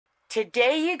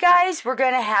Today, you guys, we're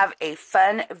going to have a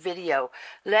fun video.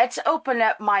 Let's open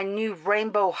up my new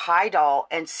rainbow high doll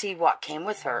and see what came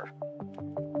with her.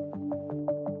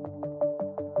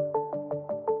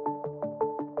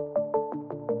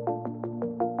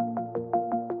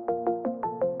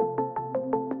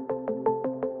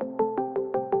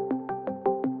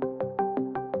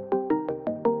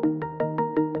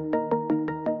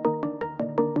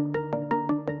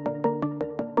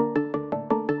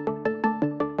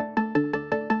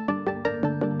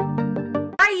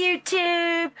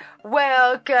 YouTube,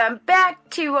 welcome back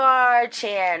to our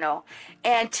channel,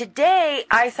 and today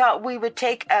I thought we would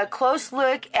take a close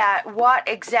look at what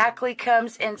exactly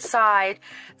comes inside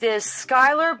this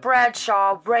Skylar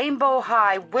Bradshaw Rainbow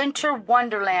High Winter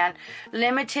Wonderland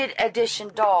limited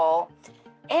edition doll.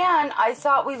 And I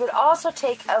thought we would also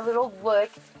take a little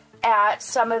look at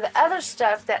some of the other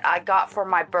stuff that I got for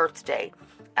my birthday.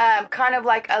 Kind of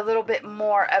like a little bit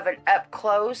more of an up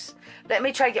close. Let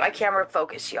me try to get my camera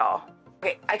focused, y'all.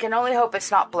 Okay, I can only hope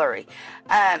it's not blurry.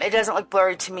 It doesn't look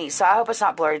blurry to me, so I hope it's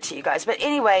not blurry to you guys. But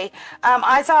anyway,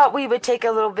 I thought we would take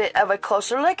a little bit of a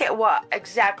closer look at what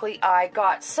exactly I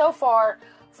got so far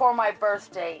for my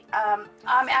birthday. I'm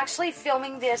actually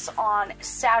filming this on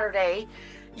Saturday.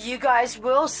 You guys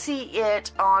will see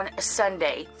it on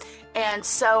Sunday. And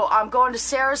so I'm going to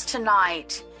Sarah's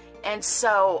tonight. And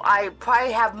so I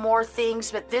probably have more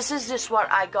things, but this is just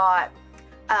what I got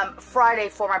Friday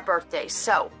for my birthday.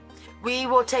 So we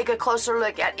will take a closer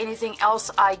look at anything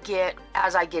else I get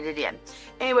as I get it in.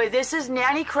 Anyway, this is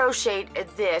Nanny crocheted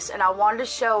this, and I wanted to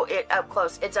show it up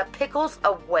close. It's a Pickles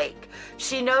Awake.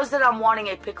 She knows that I'm wanting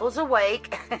a Pickles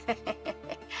Awake.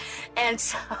 And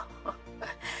so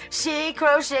she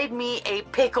crocheted me a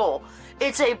pickle.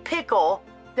 It's a pickle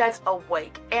that's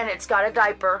awake, and it's got a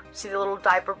diaper. See the little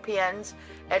diaper pins?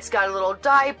 It's got a little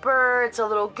diaper. It's a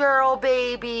little girl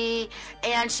baby,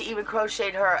 and she even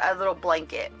crocheted her a little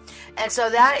blanket. And so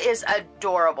that is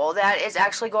adorable. That is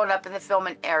actually going up in the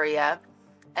filming area.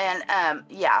 And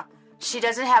yeah, she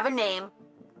doesn't have a name,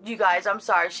 you guys. I'm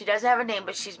sorry, she doesn't have a name,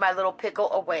 but she's my little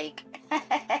Pickle Awake.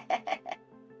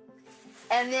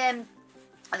 And then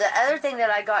the other thing that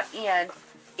I got in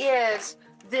is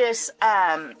this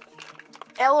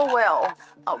LOL.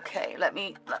 Okay, let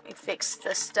me fix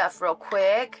this stuff real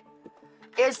quick.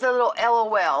 Is the little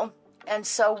LOL. And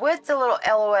so with the little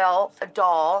LOL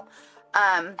doll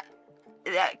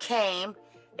that came,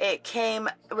 it came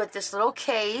with this little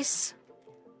case.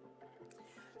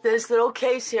 This little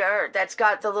case here that's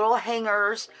got the little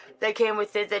hangers that came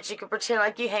with it that you can pretend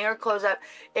like you hang her clothes up.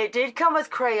 It did come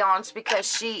with crayons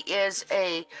because she is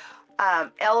a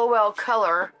LOL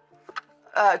color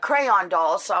crayon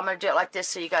doll, so I'm going to do it like this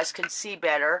so you guys can see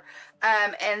better.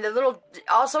 And the little,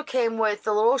 also came with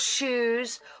the little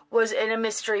shoes, was in a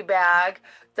mystery bag.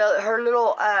 Her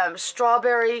little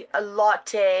strawberry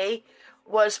latte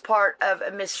was part of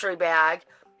a mystery bag.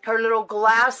 Her little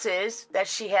glasses that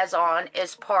she has on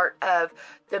is part of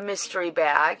the mystery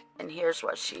bag. And here's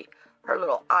what her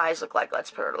little eyes look like. Let's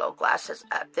put her little glasses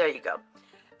up. There you go.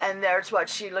 And there's what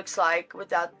she looks like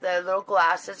without the little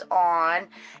glasses on.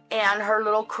 And her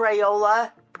little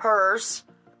Crayola purse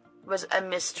was a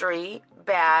mystery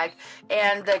bag.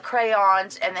 And the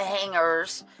crayons and the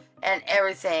hangers and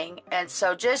everything. And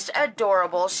so just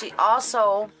adorable. She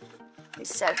also, let me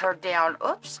set her down.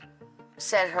 Oops.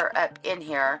 Set her up in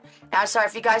here. Now, sorry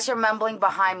if you guys are mumbling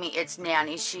behind me. It's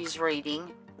Nanny. She's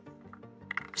reading.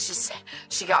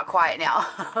 She got quiet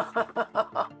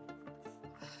now.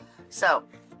 So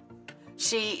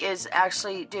she is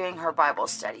actually doing her Bible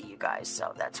study, you guys.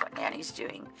 So that's what Nanny's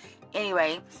doing.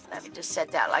 Anyway, let me just set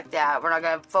that like that. We're not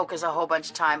going to focus a whole bunch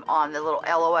of time on the little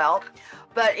LOL.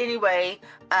 But anyway,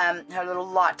 her little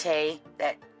latte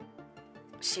that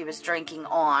she was drinking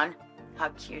on. How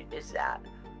cute is that?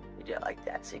 We do it like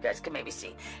that so you guys can maybe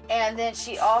see. And then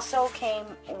she also came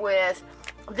with,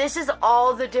 this is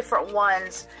all the different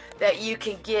ones that you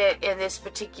can get in this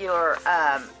particular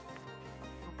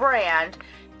brand.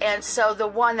 And so the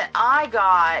one that I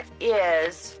got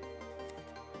is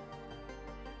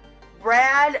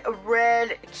Rad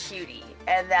Red Cutie,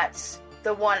 and that's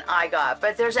the one I got.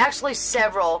 But there's actually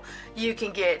several you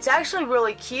can get. It's actually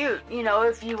really cute, you know,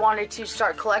 if you wanted to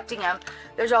start collecting them.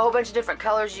 There's a whole bunch of different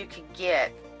colors you can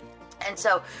get. And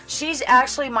so she's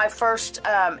actually my first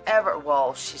ever,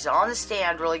 well, she's on the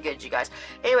stand really good, you guys.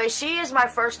 Anyway, she is my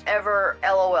first ever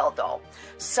LOL doll.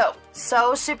 So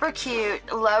super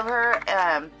cute. Love her,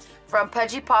 from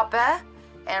Pudgy Papa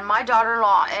and my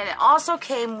daughter-in-law. And it also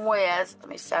came with, let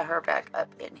me set her back up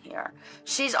in here.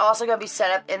 She's also going to be set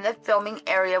up in the filming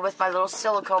area with my little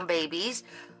silicone babies.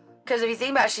 Because if you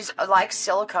think about it, she's like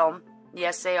silicone.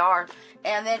 Yes, they are.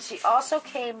 And then she also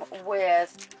came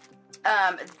with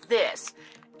this.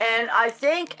 And I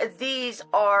think these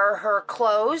are her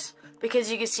clothes,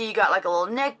 because you can see you got like a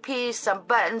little neck piece, some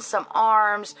buttons, some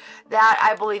arms. That,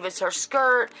 I believe, is her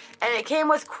skirt. And it came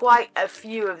with quite a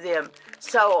few of them.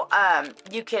 So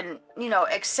you can, you know,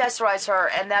 accessorize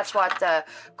her, and that's what the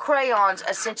crayons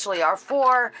essentially are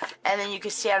for. And then you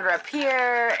can stand her up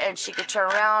here, and she could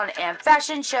turn around and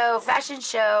fashion show, fashion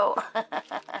show.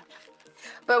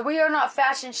 But we are not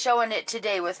fashion showing it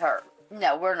today with her.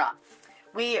 No, we're not.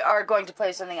 We are going to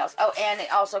play something else. Oh, and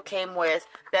it also came with,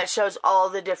 that shows all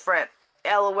the different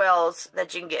LOLs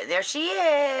that you can get. There she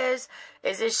is.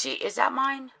 Is that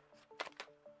mine?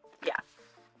 Yeah.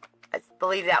 I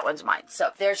believe that one's mine.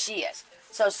 So, there she is.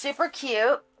 So, super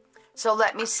cute. So,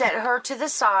 let me set her to the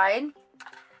side.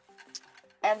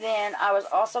 And then I was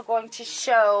also going to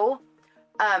show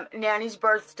Nanny's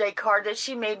birthday card that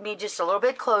she made me just a little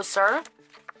bit closer.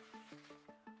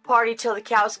 Party till the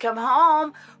cows come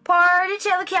home. Party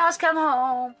till the cows come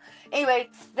home. Anyway,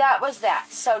 that was that.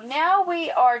 So now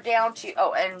we are down to,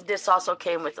 oh, and this also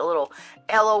came with a little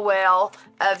LOL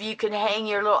of you can hang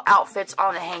your little outfits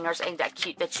on the hangers. Ain't that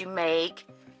cute that you make?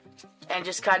 And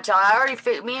just kind of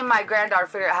tell, me and my granddaughter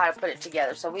figured out how to put it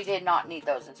together. So we did not need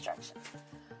those instructions.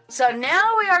 So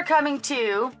now we are coming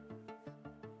to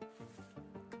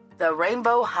the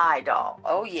Rainbow High doll.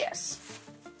 Oh, yes.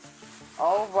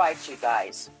 All right, you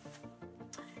guys.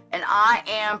 And I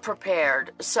am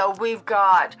prepared. So we've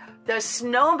got the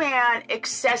snowman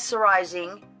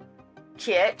accessorizing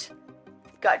kit.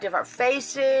 Got different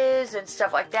faces and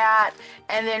stuff like that.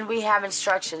 And then we have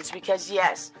instructions because,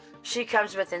 yes, she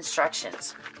comes with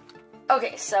instructions.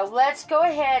 Okay, so let's go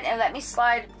ahead and let me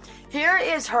slide. Here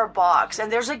is her box.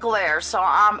 And there's a glare, so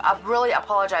I really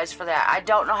apologize for that. I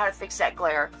don't know how to fix that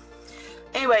glare.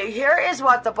 Anyway, here is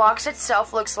what the box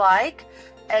itself looks like.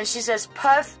 And she says,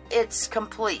 Puff, it's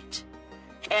complete.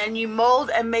 And you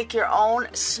mold and make your own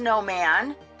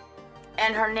snowman.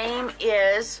 And her name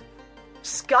is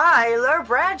Skylar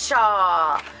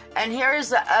Bradshaw. And here's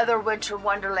the other Winter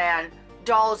Wonderland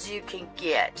dolls you can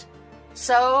get.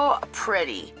 So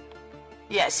pretty.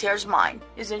 Yes, here's mine.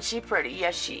 Isn't she pretty?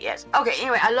 Yes, she is. Okay,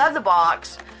 anyway, I love the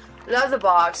box. Love the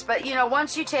box. But, you know,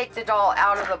 once you take the doll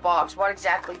out of the box, what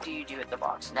exactly do you do with the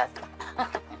box? Nothing.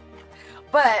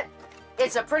 But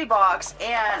it's a pretty box,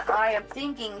 and I am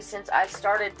thinking, since I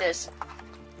started this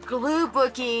glue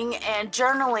booking and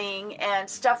journaling and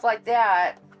stuff like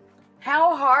that,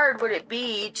 how hard would it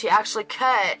be to actually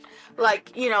cut,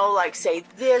 like, you know, like, say,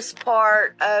 this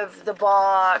part of the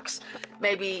box,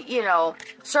 maybe, you know,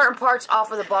 certain parts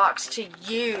off of the box to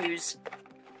use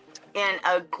in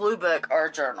a glue book or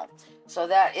a journal. So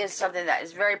that is something that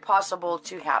is very possible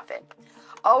to happen.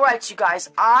 All right, you guys,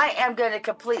 I am going to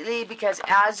completely, because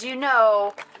as you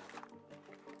know,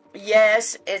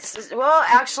 yes, well,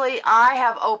 actually, I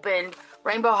have opened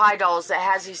Rainbow High dolls that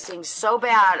has these things so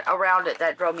bad around it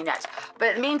that drove me nuts. But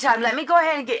in the meantime, let me go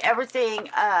ahead and get everything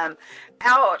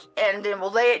out, and then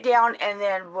we'll lay it down, and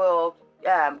then we'll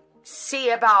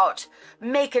see about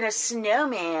making a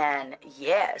snowman.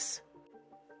 Yes.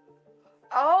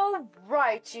 All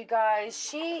right, you guys,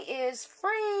 she is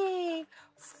free.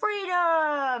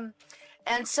 Freedom.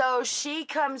 And so she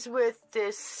comes with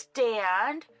this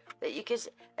stand that you can,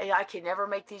 I can never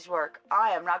make these work.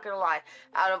 I am not going to lie.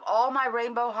 Out of all my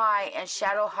Rainbow High and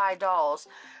Shadow High dolls,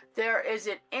 there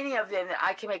isn't any of them that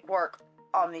I can make work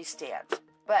on these stands.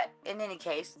 But in any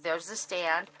case, there's the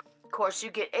stand. Of course, you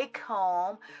get a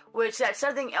comb, which that's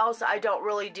something else I don't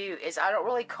really do, is I don't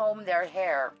really comb their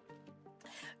hair,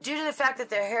 due to the fact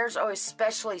that their hair is always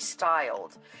specially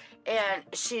styled. And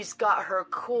she's got her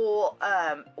cool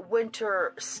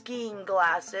winter skiing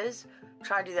glasses. I'm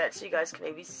trying to do that so you guys can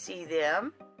maybe see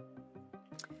them.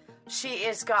 She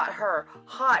has got her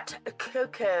hot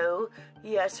cocoa.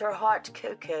 Yes, her hot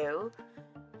cocoa.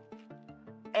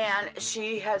 And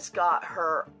she has got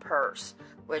her purse,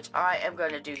 which I am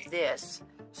going to do this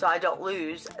so I don't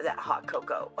lose that hot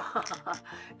cocoa.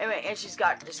 Anyway, and she's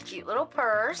got this cute little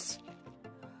purse.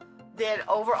 Then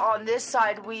over on this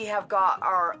side, we have got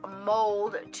our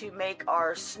mold to make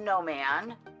our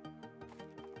snowman.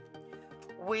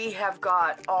 We have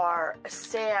got our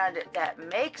sand that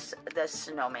makes the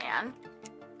snowman.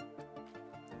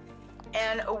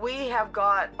 And we have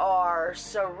got our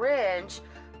syringe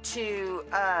to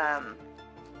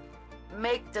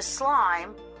make the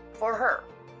slime for her.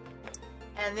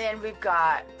 And then we've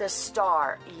got the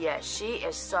star. Yes, she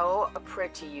is so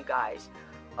pretty, you guys.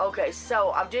 Okay,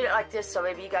 so I'm doing it like this so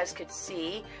maybe you guys could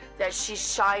see that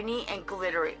she's shiny and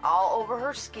glittery all over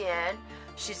her skin.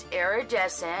 She's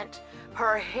iridescent.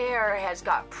 Her hair has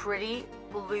got pretty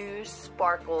blue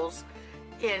sparkles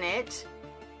in it.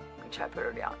 Let me try to put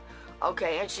her down.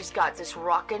 Okay, and she's got this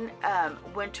rockin'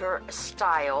 winter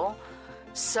style.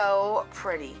 So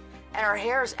pretty. And her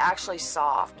hair is actually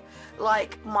soft.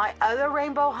 Like my other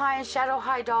Rainbow High and Shadow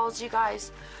High dolls, you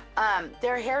guys,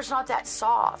 their hair's not that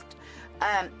soft.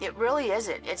 It really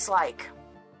isn't. It's like,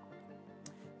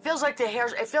 feels like the hair,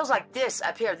 it feels like this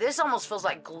up here. This almost feels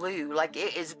like glue, like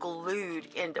it is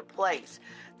glued into place.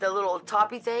 The little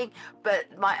toppy thing.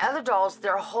 But my other dolls,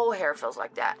 their whole hair feels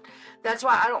like that. That's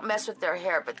why I don't mess with their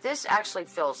hair. But this actually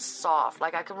feels soft,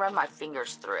 like I can run my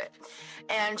fingers through it.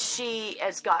 And she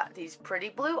has got these pretty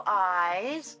blue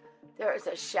eyes. There is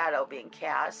a shadow being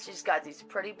cast. She's got these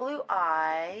pretty blue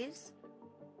eyes.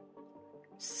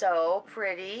 So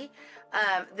pretty.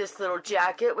 This little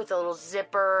jacket with a little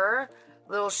zipper,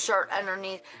 little shirt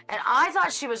underneath. And I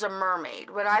thought she was a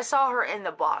mermaid when I saw her in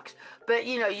the box. But,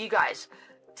 you know, you guys,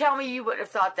 tell me you wouldn't have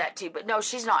thought that too. But no,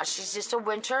 she's not. She's just a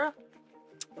winter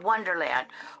wonderland.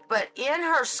 But in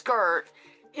her skirt,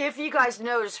 if you guys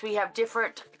notice, we have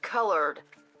different colored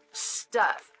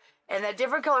stuff. And the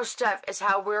different color stuff is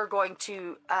how we're going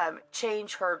to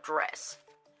change her dress.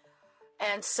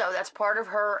 And so that's part of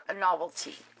her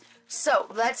novelty. So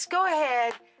let's go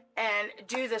ahead and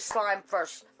do the slime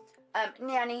first.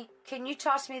 Nanny, can you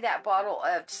toss me that bottle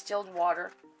of distilled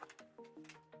water?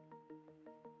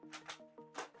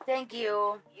 Thank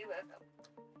you. You're welcome.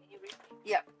 Can you read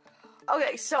me? Yep.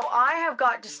 Okay, so I have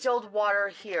got distilled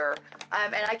water here.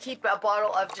 And I keep a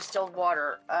bottle of distilled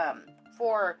water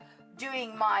for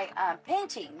doing my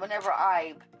painting whenever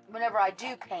I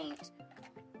do paint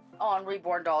on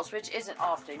Reborn dolls, which isn't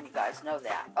often, you guys know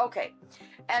that. Okay,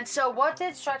 and so what the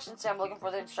instructions, I'm looking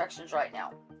for the instructions right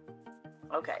now.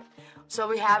 Okay, so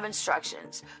we have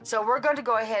instructions. So we're going to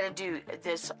go ahead and do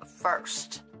this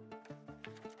first.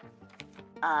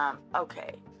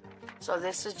 Okay, so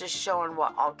this is just showing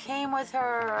what all came with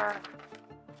her.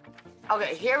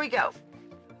 Okay, here we go.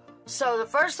 So the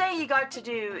first thing you got to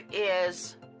do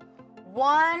is,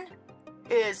 one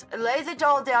is lay the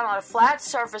doll down on a flat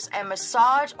surface and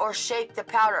massage or shake the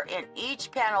powder in each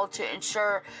panel to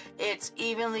ensure it's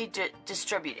evenly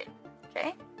distributed.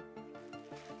 Okay?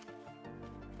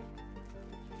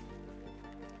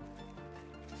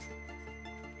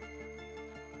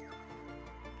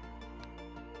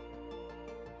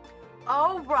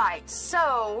 Alright,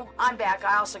 so I'm back.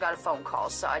 I also got a phone call,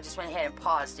 so I just went ahead and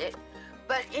paused it.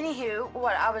 But anywho,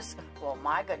 well,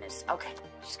 my goodness. Okay,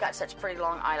 she's got such pretty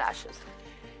long eyelashes.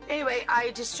 Anyway,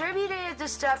 I distributed the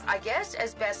stuff, I guess,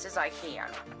 as best as I can.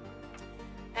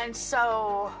 And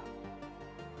so,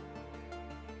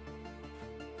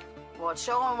 well, it's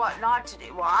showing what not to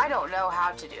do. Well, I don't know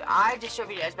how to do. I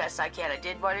distributed as best I can. I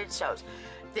did what it shows.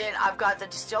 Then I've got the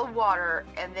distilled water,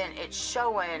 and then it's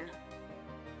showing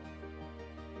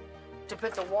to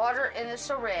put the water in the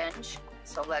syringe.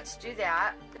 So let's do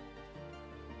that.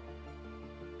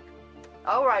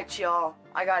 All right, y'all.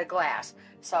 I got a glass,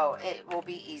 so it will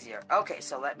be easier. Okay,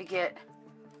 so let me get...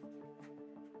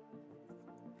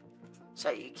 So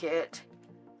you get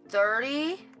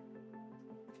 30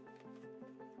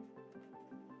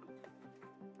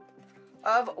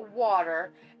 of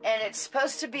water, and it's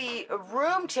supposed to be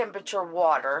room temperature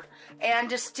water and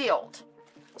distilled.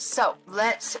 So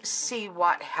let's see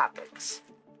what happens.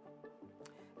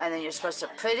 And then you're supposed to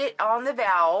put it on the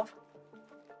valve,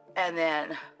 and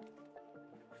then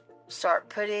start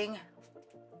putting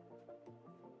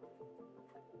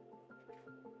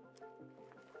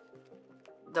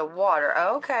the water.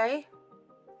 Okay.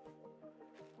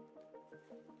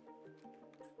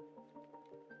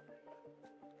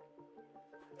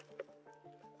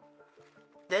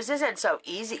 This isn't so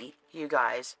easy, you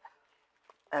guys.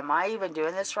 Am I even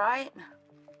doing this right?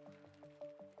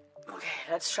 Okay,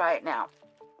 let's try it now.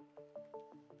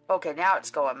 Okay, now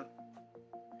it's going.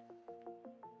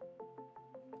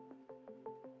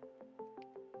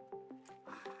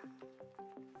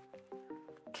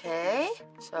 Okay,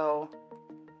 so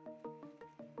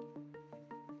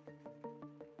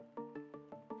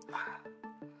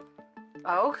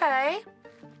okay.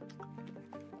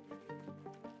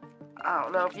 I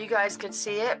don't know if you guys can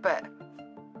see it, but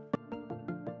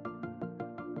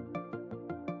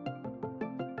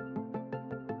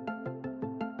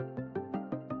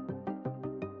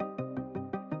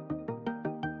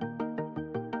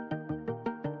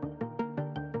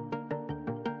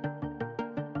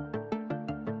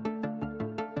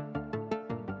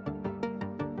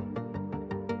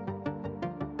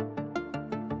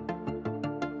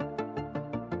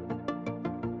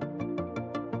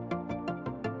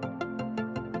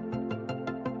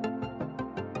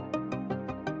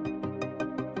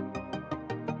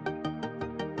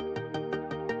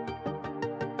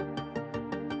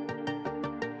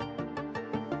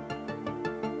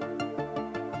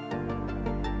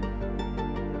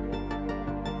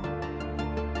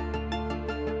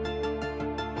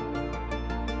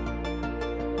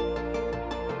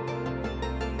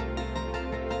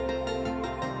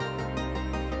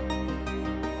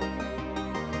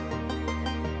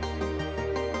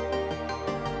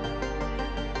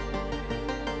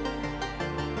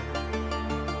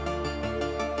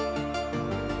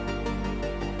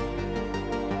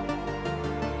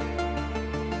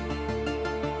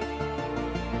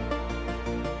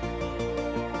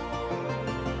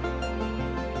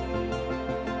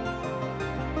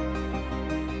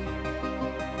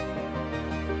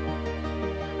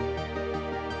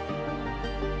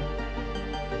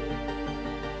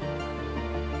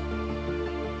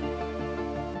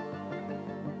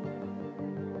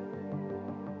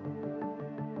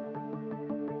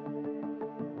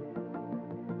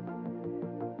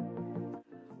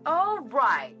All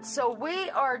right, so we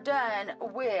are done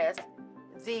with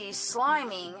the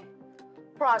sliming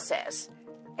process.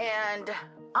 And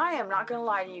I am not going to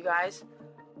lie to you guys.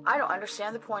 I don't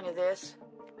understand the point of this.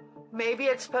 Maybe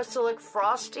it's supposed to look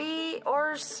frosty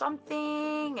or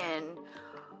something, and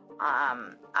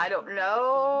I don't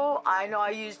know. I know I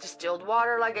used distilled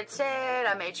water like it said.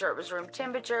 I made sure it was room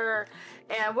temperature.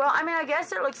 And, well, I mean, I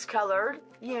guess it looks colored,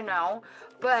 you know.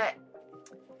 But,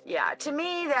 yeah, to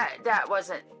me, that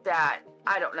wasn't that,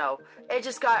 I don't know. It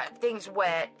just got things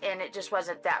wet, and it just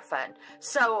wasn't that fun.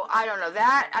 So, I don't know.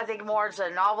 That, I think more is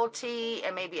a novelty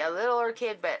and maybe a littler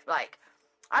kid. But, like,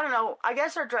 I don't know. I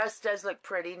guess her dress does look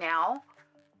pretty now.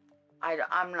 I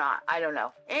don't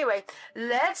know. Anyway,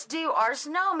 let's do our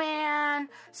snowman.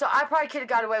 So I probably could have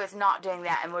got away with not doing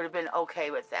that and would have been okay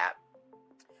with that.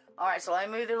 Alright, so let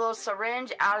me move the little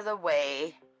syringe out of the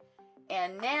way.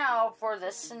 And now for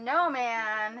the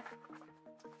snowman.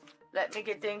 Let me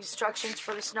get the instructions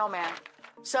for the snowman.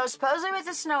 So supposedly with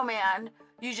the snowman,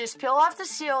 you just peel off the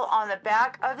seal on the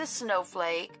back of the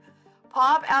snowflake.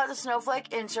 Pop out the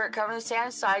snowflake insert covering the sand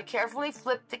inside. Carefully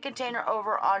flip the container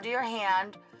over onto your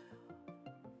hand.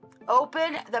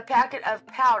 Open the packet of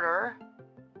powder.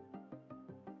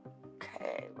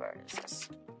 Okay, where is this?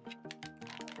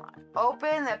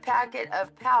 Open the packet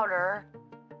of powder.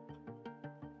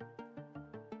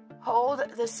 Hold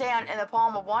the sand in the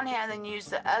palm of one hand, then use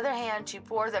the other hand to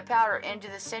pour the powder into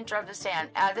the center of the sand.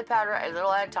 Add the powder a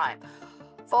little at a time.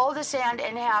 Fold the sand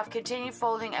in half. Continue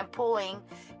folding and pulling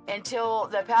until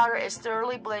the powder is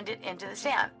thoroughly blended into the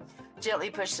sand. Gently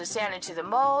push the sand into the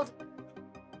mold.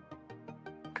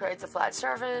 Create the flat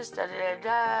surface.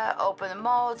 Open the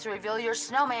mold to reveal your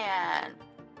snowman.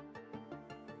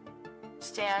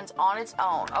 Stands on its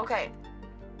own. Okay.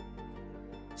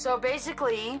 So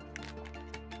basically,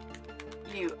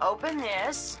 you open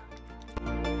this.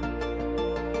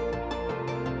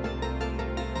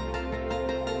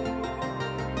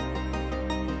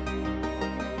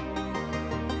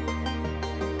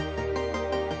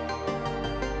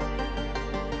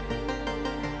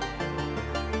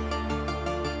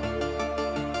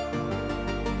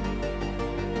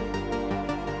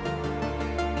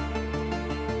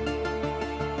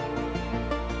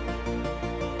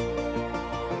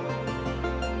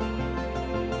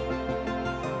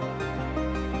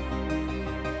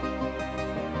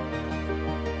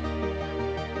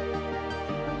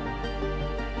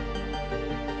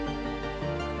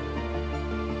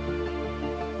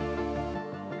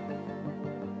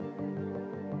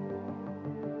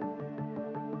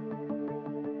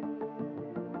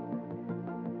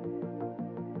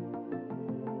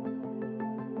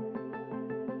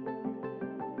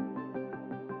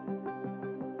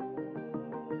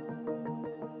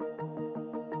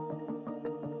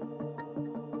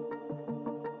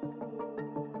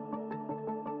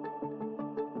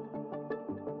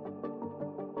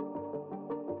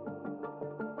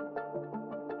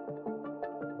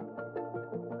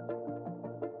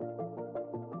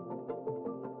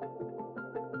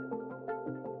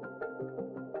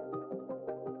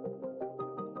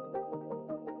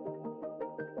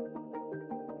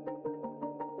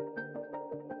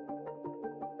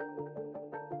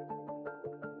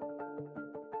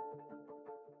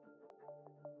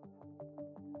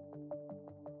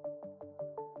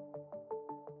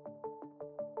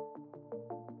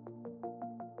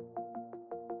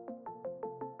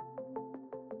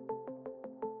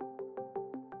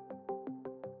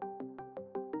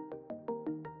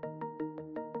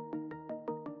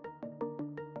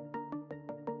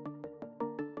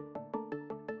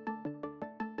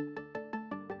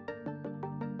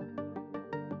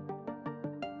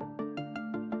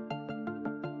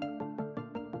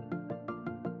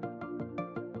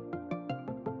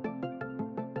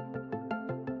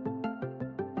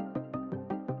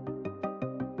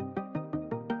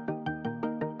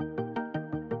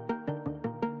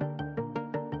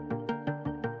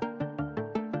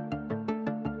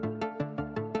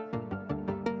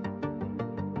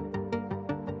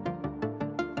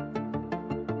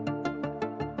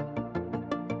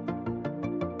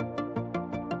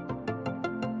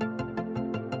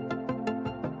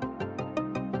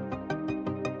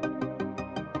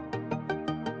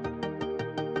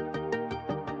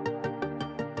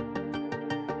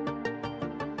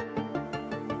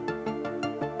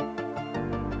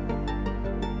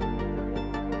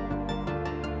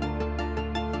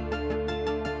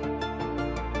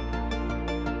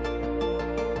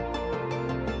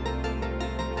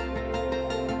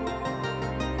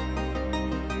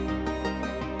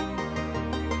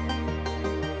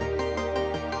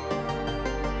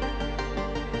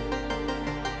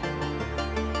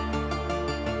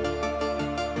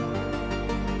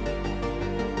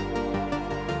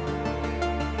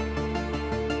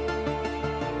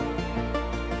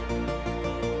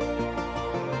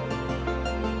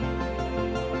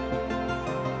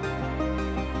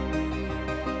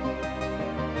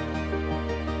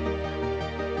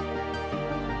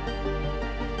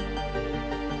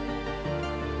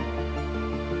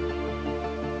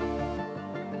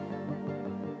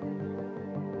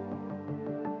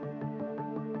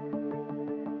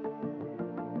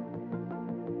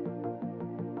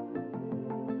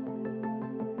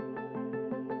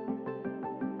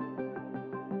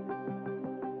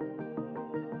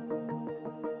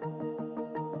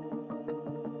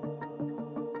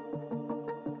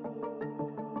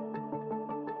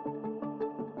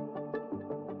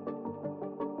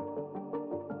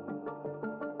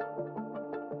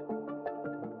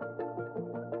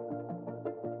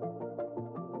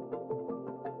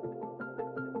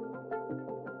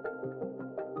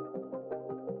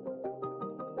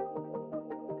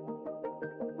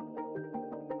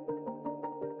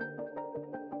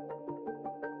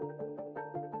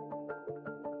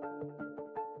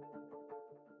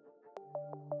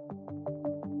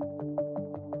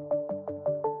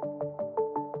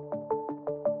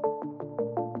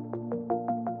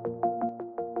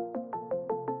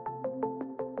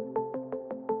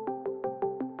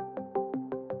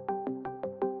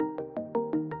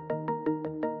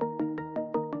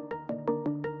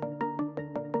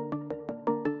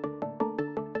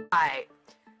 Right.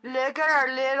 Look at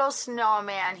our little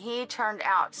snowman. He turned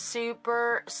out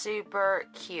super, super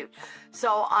cute.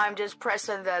 So I'm just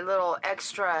pressing the little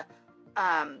extra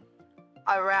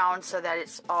around so that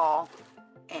it's all.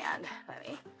 And let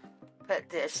me put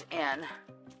this in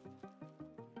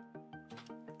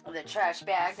the trash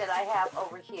bag that I have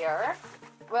over here.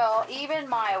 Well, even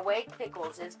my Awake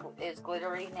Pickles is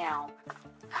glittery now.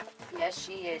 Yes,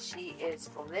 she is. She is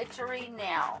glittery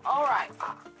now. All right.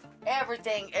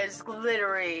 Everything is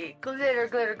glittery. Glitter,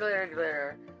 glitter, glitter,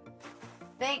 glitter.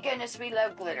 Thank goodness we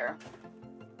love glitter.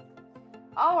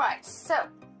 All right, so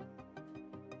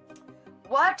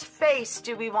what face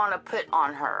do we want to put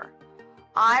on her?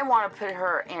 I want to put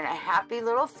her in a happy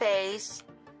little face.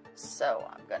 So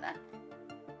I'm going to...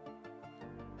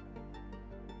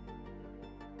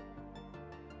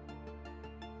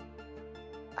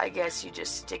 I guess you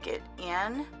just stick it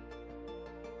in.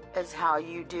 Is how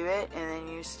you do it, and then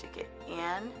you stick it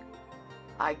in.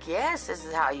 I guess this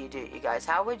is how you do it, you guys.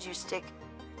 How would you stick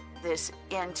this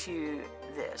into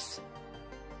this?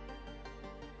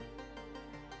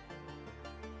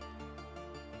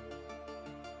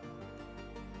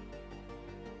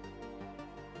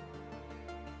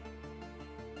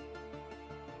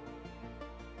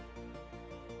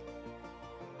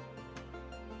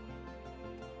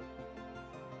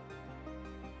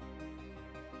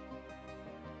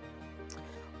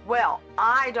 Well,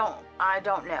 I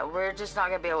don't know. We're just not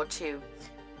going to be able to,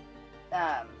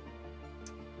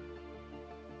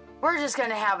 we're just going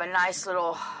to have a nice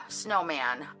little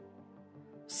snowman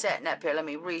setting up here. Let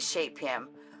me reshape him,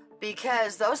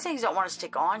 because those things don't want to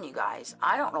stick on, you guys.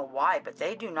 I don't know why, but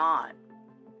they do not.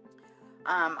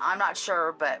 I'm not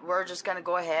sure, but we're just going to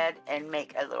go ahead and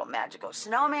make a little magical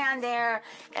snowman there,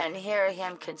 and here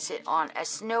him can sit on a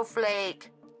snowflake.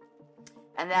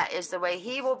 And that is the way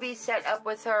he will be set up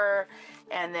with her.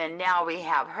 And then now we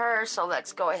have her. So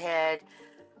let's go ahead,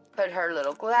 put her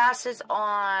little glasses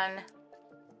on.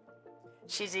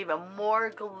 She's even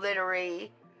more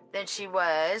glittery than she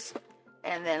was.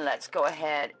 And then let's go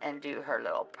ahead and do her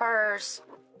little purse.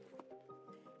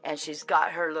 And she's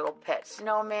got her little pet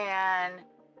snowman.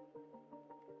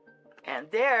 And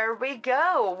there we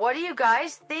go. What do you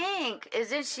guys think?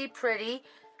 Isn't she pretty?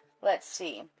 Let's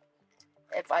see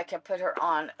if I can put her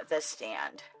on the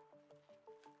stand.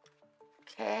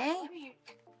 Okay.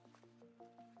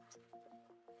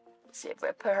 Let's see if we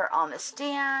put her on the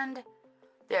stand.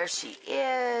 There she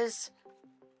is.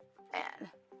 And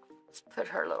let's put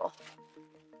her little...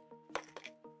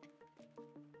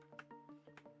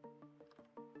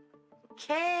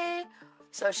 Okay.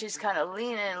 So she's kind of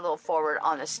leaning a little forward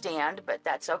on the stand, but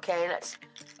that's okay. Let's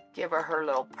give her her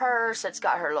little purse. It's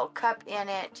got her little cup in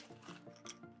it.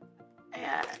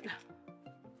 And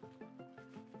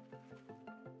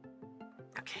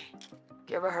okay,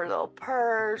 give her little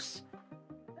purse.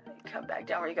 Come back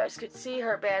down where you guys could see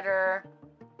her better.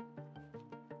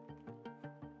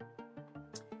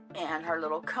 And her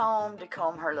little comb to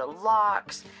comb her little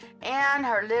locks. And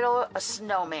her little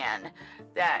snowman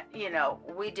that, you know,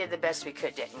 we did the best we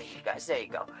could, didn't we, you guys? There you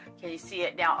go. Can you see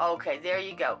it now? Okay, there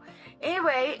you go.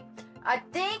 Anyway, I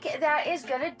think that is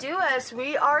going to do us.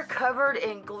 We are covered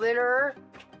in glitter,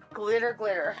 glitter,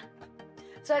 glitter.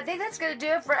 So I think that's going to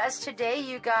do it for us today,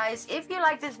 you guys. If you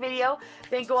like this video,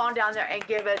 then go on down there and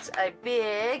give us a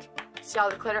big, see all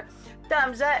the glitter,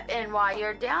 thumbs up. And while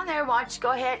you're down there, why don't you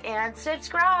go ahead and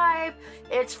subscribe.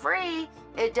 It's free.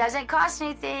 It doesn't cost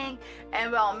anything.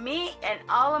 And well, me and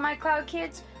all of my Cloud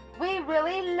Kids, we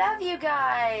really love you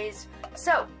guys.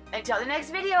 So until the next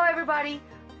video, everybody,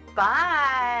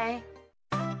 bye.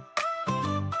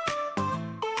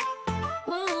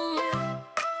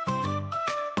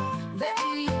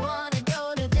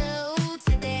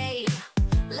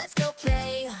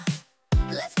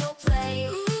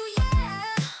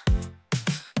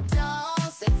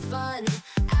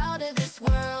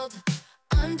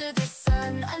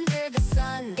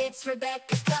 Rebecca.